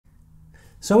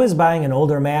So is buying an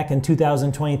older Mac in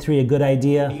 2023 a good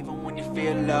idea? Even when you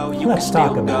feel low, you Let's can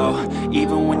talk still about go.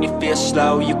 Even when you feel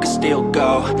slow, you can still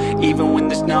go. Even when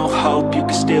there's no hope, you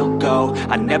can still go.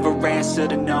 I never answer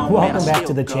to no. Welcome back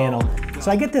to the channel.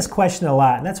 So I get this question a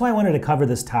lot, and that's why I wanted to cover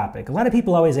this topic. A lot of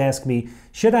people always ask me,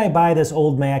 should I buy this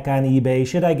old Mac on eBay?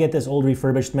 Should I get this old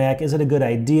refurbished Mac? Is it a good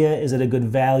idea? Is it a good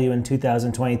value in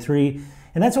 2023?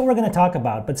 And that's what we're going to talk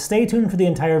about. But stay tuned for the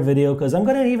entire video because I'm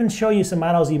going to even show you some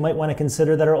models you might want to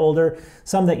consider that are older,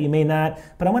 some that you may not.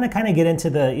 But I want to kind of get into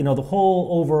the, the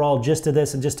whole overall gist of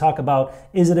this and just talk about,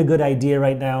 is it a good idea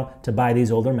right now to buy these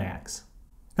older Macs?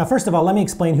 Now, first of all, let me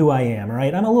explain who I am, all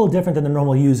right? I'm a little different than the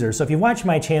normal user. So if you watch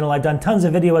my channel, I've done tons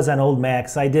of videos on old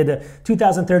Macs. I did a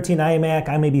 2013 iMac.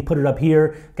 I maybe put it up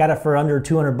here. Got it for under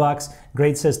 200 bucks.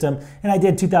 Great system. And I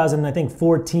did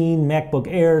 2014 MacBook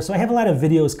Air. So I have a lot of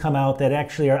videos come out that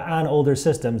actually are on older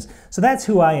systems. So that's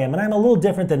who I am. And I'm a little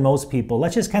different than most people.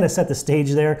 Let's just kind of set the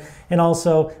stage there. And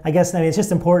also, I guess, it's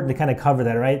just important to kind of cover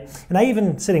that, right? And I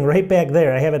even, sitting right back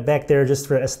there, I have it back there just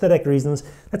for aesthetic reasons.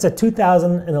 That's a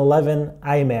 2011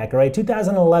 iMac, right?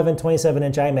 2011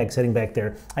 27-inch iMac sitting back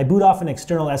there. I boot off an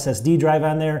external SSD drive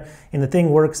on there, and the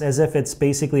thing works as if it's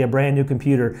basically a brand new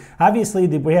computer. Obviously,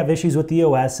 we have issues with the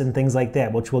OS and things like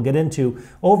that, which we'll get into.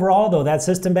 Overall, though, that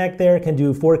system back there can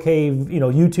do 4K,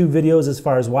 YouTube videos as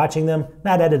far as watching them,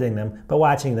 not editing them, but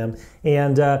watching them.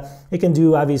 And it can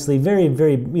do, obviously, very,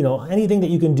 very, anything that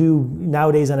you can do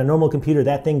nowadays on a normal computer,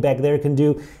 that thing back there can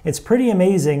do. It's pretty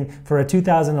amazing for a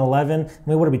 2011.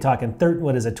 What are we talking?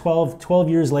 12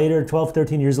 years later, 12,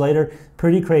 13 years later?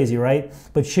 Pretty crazy, right?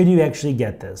 But should you actually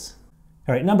get this?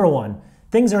 All right, number one,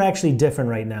 things are actually different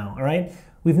right now, all right?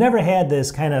 We've never had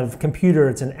this kind of computer.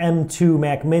 It's an M2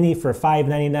 Mac Mini for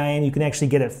 $599. You can actually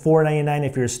get it $499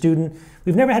 if you're a student.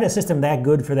 We've never had a system that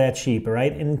good for that cheap, all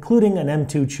right? Including an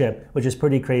M2 chip, which is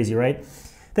pretty crazy, right?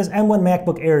 This M1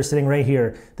 MacBook Air is sitting right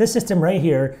here. This system right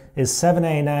here is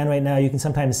 $799 right now. You can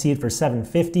sometimes see it for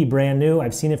 $750 brand new.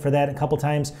 I've seen it for that a couple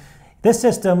times. This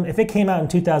system, if it came out in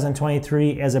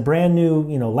 2023 as a brand new,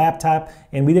 laptop,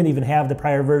 and we didn't even have the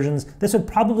prior versions, this would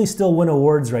probably still win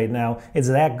awards right now. It's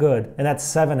that good, and that's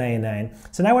 $799.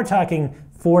 So now we're talking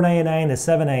 $499 to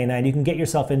 $799. You can get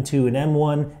yourself into an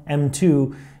M1,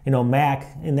 M2, Mac,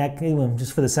 in that,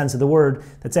 just for the sense of the word,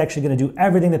 that's actually going to do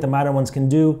everything that the modern ones can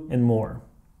do and more.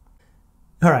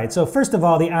 All right, so first of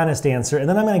all, the honest answer, and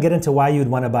then I'm going to get into why you'd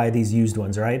want to buy these used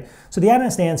ones, all right? So the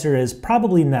honest answer is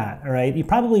probably not, all right? You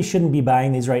probably shouldn't be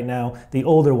buying these right now, the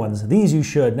older ones. These you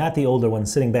should, not the older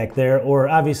ones sitting back there, or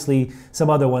obviously some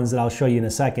other ones that I'll show you in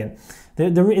a second.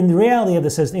 In the reality of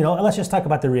this is, let's just talk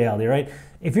about the reality, right?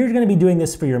 If you're going to be doing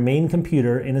this for your main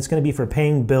computer and it's going to be for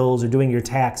paying bills or doing your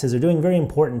taxes or doing very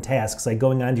important tasks like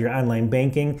going onto your online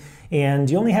banking and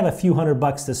you only have a few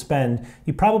 $100 to spend,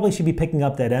 you probably should be picking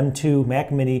up that M2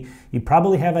 Mac Mini. You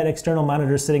probably have an external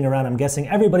monitor sitting around. I'm guessing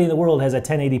everybody in the world has a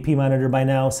 1080p monitor by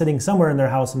now sitting somewhere in their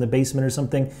house in the basement or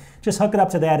something. Just hook it up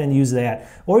to that and use that.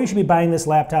 Or you should be buying this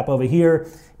laptop over here.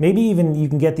 Maybe even you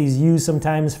can get these used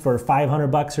sometimes for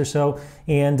 $500 or so.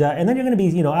 And then you're going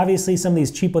to be, obviously some of these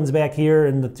cheap ones back here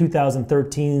in the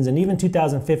 2013s and even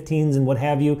 2015s and what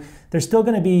have you, they're still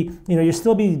going to be, you'll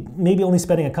still be maybe only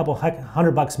spending a couple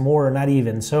 $100 more or not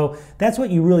even. So that's what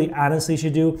you really honestly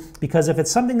should do, because if it's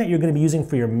something that you're going to be using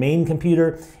for your main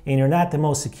computer and you're not the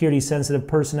most security sensitive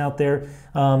person out there,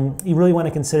 you really want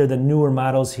to consider the newer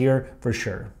models here for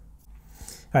sure.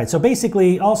 All right, so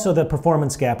basically also the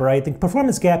performance gap, right? The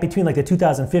performance gap between like the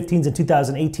 2015s and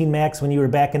 2018 Macs when you were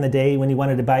back in the day when you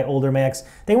wanted to buy older Macs,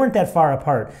 they weren't that far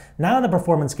apart. Now the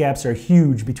performance gaps are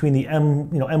huge between the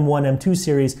M1, M2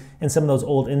 series and some of those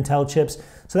old Intel chips.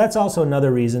 So that's also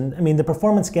another reason. The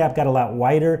performance gap got a lot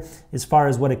wider as far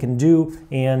as what it can do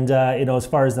and, as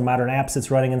far as the modern apps it's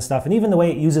running and stuff. And even the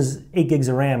way it uses 8 gigs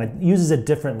of RAM, it uses it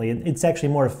differently. It's actually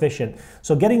more efficient.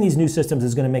 So getting these new systems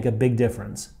is going to make a big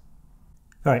difference.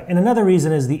 All right, and another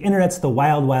reason is the internet's the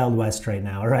wild, wild west right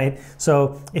now, all right?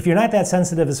 So if you're not that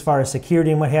sensitive as far as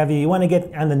security and what have you, you want to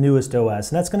get on the newest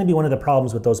OS, and that's going to be one of the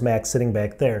problems with those Macs sitting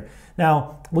back there.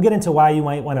 Now, we'll get into why you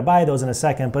might want to buy those in a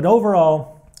second, but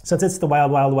overall, since it's the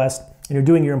wild, wild west, and you're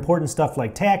doing your important stuff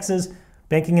like taxes,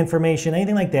 banking information,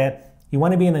 anything like that, you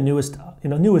want to be in the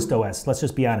newest OS, let's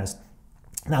just be honest.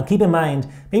 Now keep in mind,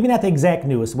 maybe not the exact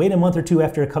newest, wait a month or two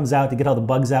after it comes out to get all the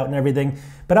bugs out and everything,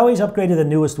 but always upgrade to the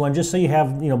newest one just so you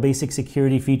have basic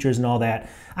security features and all that.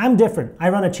 I'm different. I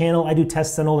run a channel, I do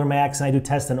tests on older Macs and I do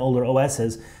tests on older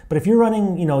OSs, but if you're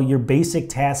running your basic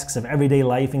tasks of everyday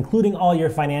life, including all your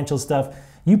financial stuff,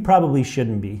 you probably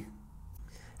shouldn't be.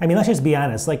 I mean, let's just be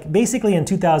honest. Like basically in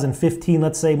 2015,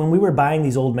 let's say, when we were buying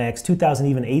these old Macs,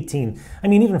 2018, I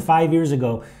mean, even 5 years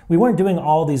ago, we weren't doing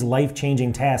all these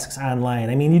life-changing tasks online.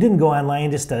 I mean, you didn't go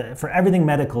online just for everything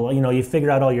medical. You know, you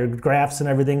figure out all your graphs and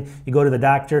everything. You go to the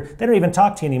doctor. They don't even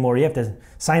talk to you anymore. You have to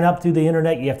sign up through the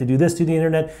internet. You have to do this through the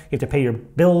internet. You have to pay your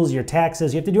bills, your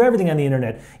taxes. You have to do everything on the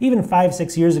internet. Even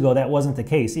 5-6 years ago, that wasn't the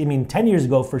case. I mean, 10 years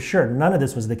ago, for sure, none of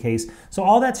this was the case. So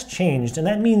all that's changed, and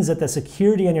that means that the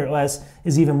security on your OS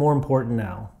is even more important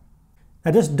now.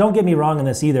 Now, just don't get me wrong on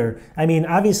this either. I mean,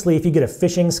 obviously, if you get a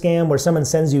phishing scam where someone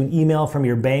sends you an email from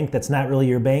your bank that's not really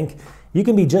your bank, you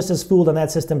can be just as fooled on that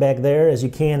system back there as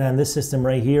you can on this system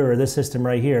right here or this system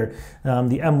right here,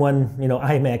 the M1,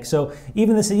 iMac. So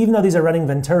even though these are running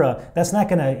Ventura, that's not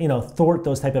going to, thwart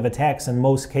those type of attacks in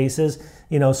most cases.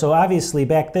 So obviously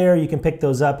back there you can pick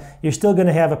those up. You're still going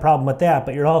to have a problem with that,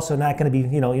 but you're also not going to be,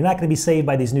 you're not going to be saved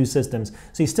by these new systems.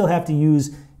 So you still have to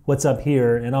use what's up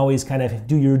here and always kind of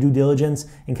do your due diligence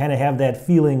and kind of have that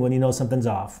feeling when you know something's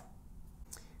off.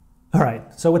 All right,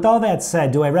 so with all that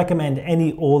said, do I recommend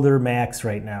any older Macs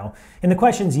right now? And the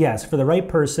question is yes, for the right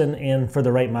person and for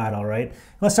the right model, right?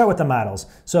 Let's start with the models.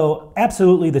 So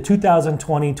absolutely the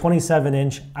 2020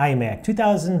 27-inch iMac,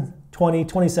 2020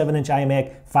 27-inch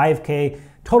iMac, 5K,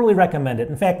 totally recommend it.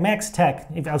 In fact, Max Tech,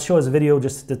 I'll show his video,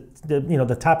 just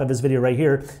the top of his video right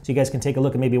here, so you guys can take a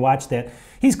look and maybe watch that.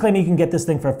 He's claiming you can get this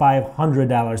thing for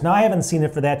 $500. Now, I haven't seen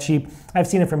it for that cheap. I've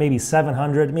seen it for maybe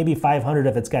 $700, maybe $500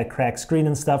 if it's got a cracked screen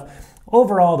and stuff.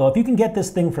 Overall, though, if you can get this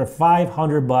thing for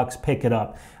 $500, pick it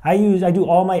up. I do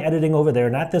all my editing over there,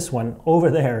 not this one, over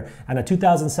there, on a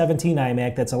 2017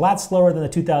 iMac that's a lot slower than the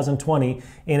 2020,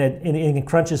 and it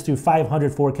crunches through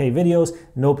 500 4K videos,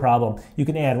 no problem. You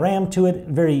can add RAM to it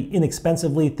very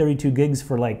inexpensively, 32 gigs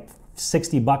for like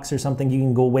 $60 or something. You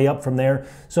can go way up from there.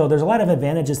 So there's a lot of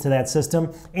advantages to that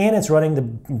system, and it's running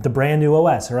the brand new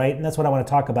OS, right? And that's what I want to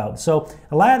talk about. So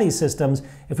a lot of these systems,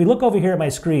 if we look over here at my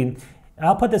screen,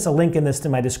 I'll put a link in this to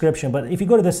my description, but if you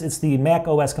go to this, it's the Mac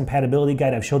OS compatibility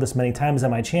guide. I've showed this many times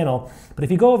on my channel, but if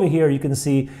you go over here, you can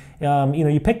see,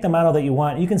 you pick the model that you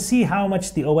want. You can see how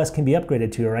much the OS can be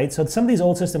upgraded to, right? So some of these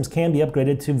old systems can be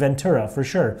upgraded to Ventura for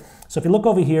sure. So if you look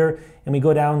over here and we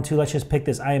go down to, let's just pick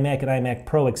this iMac and iMac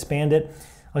Pro, expand it.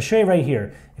 I'll show you right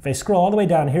here. If I scroll all the way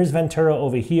down, here's Ventura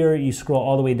over here. You scroll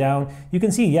all the way down. You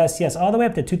can see, yes, all the way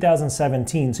up to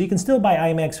 2017. So you can still buy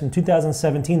iMacs from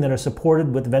 2017 that are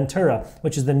supported with Ventura,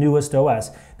 which is the newest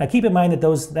OS. Now keep in mind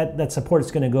that that support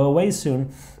is going to go away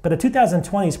soon, but a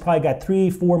 2020's probably got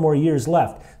 3-4 more years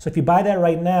left. So if you buy that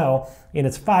right now and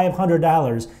it's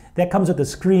 $500, that comes with a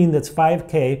screen that's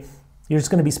 5K. You're just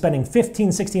going to be spending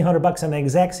 $1,500–1,600 on the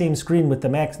exact same screen with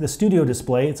the studio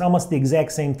display. It's almost the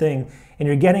exact same thing, and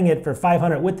you're getting it for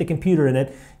 $500 with the computer in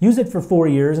it. Use it for 4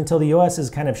 years until the OS is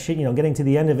kind of getting to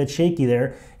the end of it, shaky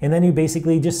there, and then you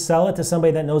basically just sell it to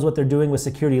somebody that knows what they're doing with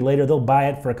security later. They'll buy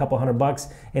it for a couple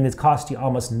 $100, and it costs you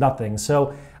almost nothing.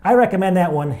 So I recommend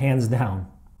that one hands down.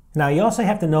 Now, you also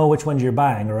have to know which ones you're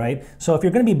buying, all right? So if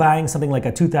you're going to be buying something like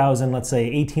a 2000, let's say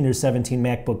 18 or 17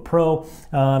 MacBook Pro,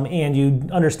 and you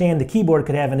understand the keyboard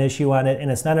could have an issue on it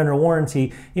and it's not under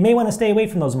warranty, you may want to stay away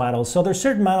from those models. So there's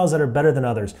certain models that are better than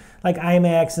others, like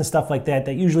iMacs and stuff like that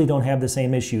usually don't have the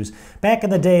same issues. Back in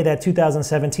the day, that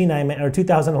 2017 iMac or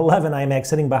 2011 iMac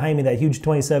sitting behind me, that huge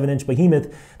 27-inch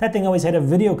behemoth, that thing always had a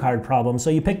video card problem. So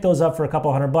you pick those up for a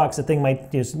couple $100, the thing might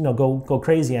just go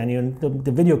crazy on you, and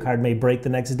the video card may break the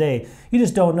next day. You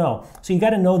just don't know. So you got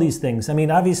to know these things. I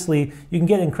mean, obviously, you can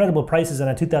get incredible prices on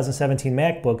a 2017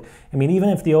 MacBook. I mean, even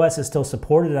if the OS is still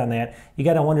supported on that, you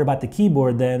got to wonder about the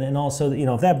keyboard then. And also,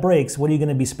 if that breaks, what are you going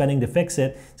to be spending to fix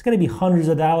it? It's going to be hundreds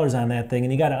of dollars on that thing,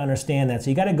 and you got to understand that. So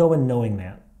you got to go in knowing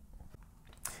that.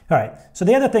 All right, so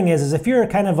the other thing is if you're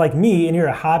kind of like me and you're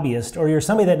a hobbyist, or you're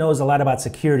somebody that knows a lot about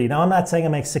security. Now, I'm not saying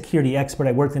I'm a security expert.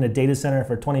 I worked in a data center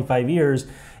for 25 years,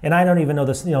 and I don't even know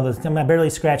this, I'm barely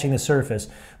scratching the surface.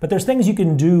 But there's things you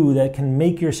can do that can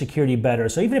make your security better.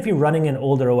 So even if you're running an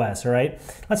older OS, all right,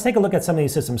 let's take a look at some of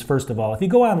these systems first of all. If you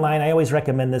go online, I always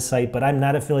recommend this site, but I'm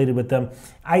not affiliated with them.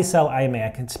 I sell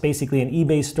iMac. It's basically an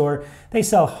eBay store. They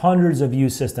sell hundreds of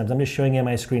used systems. I'm just showing you on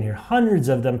my screen here, hundreds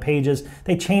of them pages.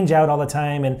 They change out all the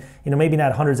time, and maybe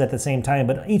not hundreds at the same time,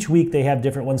 but each week they have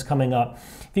different ones coming up.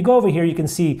 If you go over here, you can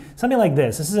see something like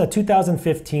this. This is a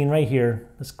 2015 right here.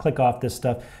 Let's click off this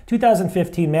stuff.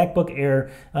 2015 MacBook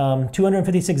Air,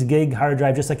 256 gig hard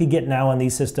drive, just like you get now on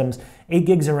these systems. 8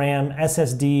 gigs of RAM,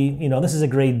 SSD. This is a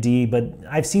grade D, but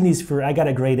I've seen these I got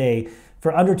a grade A.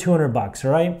 For under $200,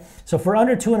 all right? So for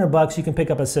under $200, you can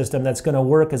pick up a system that's gonna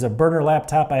work as a burner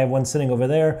laptop. I have one sitting over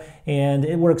there, and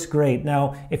it works great.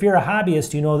 Now, if you're a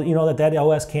hobbyist, you know that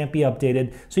OS can't be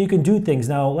updated, so you can do things.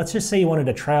 Now, let's just say you wanted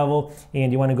to travel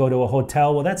and you wanna go to a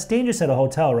hotel. Well, that's dangerous at a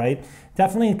hotel, right?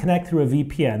 definitely connect through a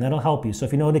VPN. That'll help you. So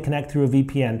if you know to connect through a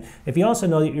VPN, if you also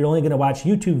know that you're only going to watch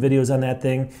YouTube videos on that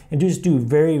thing and just do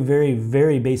very, very,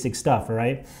 very basic stuff, all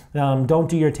right? Don't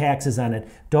do your taxes on it.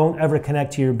 Don't ever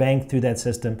connect to your bank through that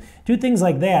system. Do things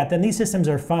like that, then these systems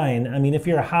are fine. I mean, if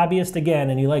you're a hobbyist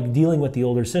again and you like dealing with the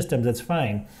older systems, that's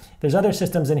fine. There's other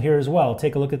systems in here as well.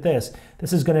 Take a look at this.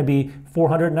 This is going to be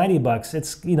 $490.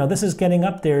 It's, you know, this is getting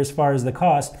up there as far as the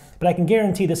cost, but I can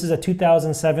guarantee this is a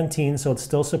 2017, so it's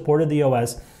still supported the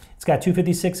OS. It's got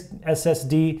 256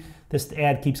 SSD. This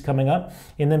ad keeps coming up,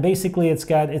 and then basically it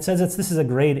says this is a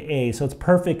grade A, so it's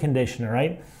perfect condition, all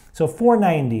right? So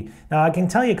 $490. Now I can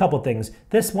tell you a couple things.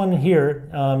 This one here,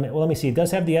 well, let me see. It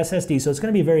does have the SSD, so it's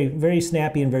going to be very, very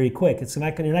snappy and very quick. You're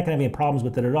not going to have any problems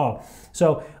with it at all.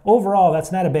 So overall,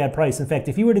 that's not a bad price. In fact,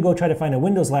 if you were to go try to find a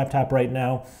Windows laptop right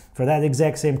now for that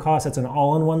exact same cost, that's an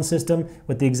all-in-one system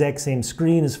with the exact same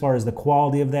screen as far as the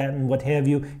quality of that and what have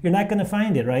you, you're not going to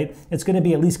find it, right? It's going to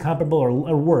be at least comparable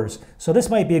or worse. So this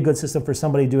might be a good system for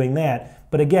somebody doing that.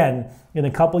 But again, in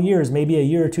a couple years, maybe a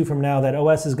year or two from now, that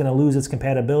OS is going to lose its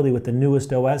compatibility with the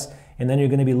newest OS, and then you're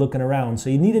going to be looking around. So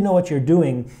you need to know what you're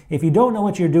doing. If you don't know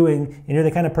what you're doing, and you're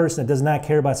the kind of person that does not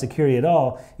care about security at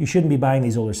all, you shouldn't be buying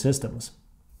these older systems.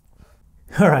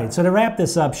 All right, so to wrap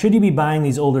this up, should you be buying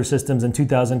these older systems in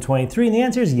 2023? And the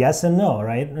answer is yes and no,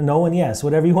 right? No and yes,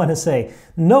 whatever you want to say.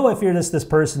 No if you're just this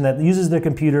person that uses their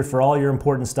computer for all your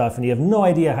important stuff and you have no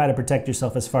idea how to protect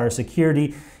yourself as far as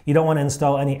security. You don't want to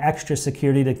install any extra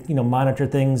security to monitor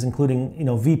things, including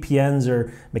VPNs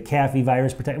or McAfee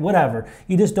virus protect, whatever.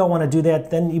 You just don't want to do that.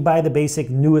 Then you buy the basic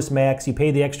newest Macs, you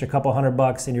pay the extra couple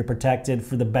 $100 and you're protected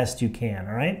for the best you can,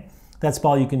 all right? That's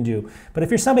all you can do. But if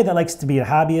you're somebody that likes to be a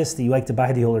hobbyist, that you like to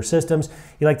buy the older systems,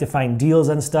 you like to find deals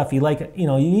on stuff, you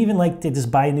even like to just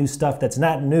buy new stuff that's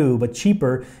not new but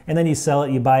cheaper, and then you sell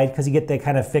it, you buy it because you get that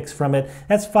kind of fix from it.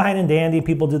 That's fine and dandy.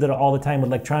 People do that all the time with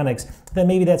electronics. Then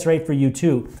maybe that's right for you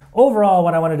too. Overall,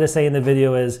 what I wanted to say in the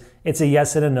video is it's a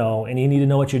yes and a no, and you need to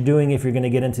know what you're doing if you're going to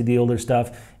get into the older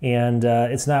stuff, and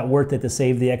it's not worth it to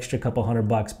save the extra couple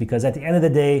 $100 because at the end of the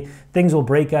day, things will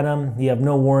break on them. You have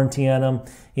no warranty on them.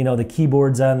 The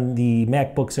keyboards on the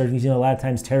MacBooks are a lot of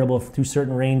times terrible through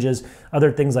certain ranges.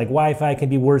 Other things like Wi-Fi can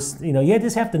be worse. You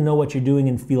just have to know what you're doing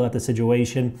and feel out the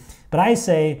situation. But I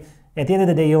say, at the end of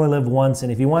the day, you only live once,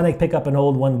 and if you want to pick up an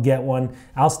old one, get one.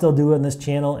 I'll still do it on this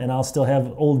channel, and I'll still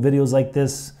have old videos like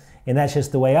this, and that's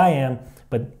just the way I am.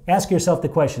 But ask yourself the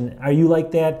question, are you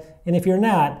like that? And if you're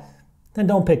not, then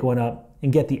don't pick one up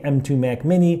and get the M2 Mac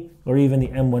Mini or even the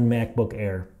M1 MacBook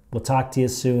Air. We'll talk to you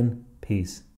soon. Peace.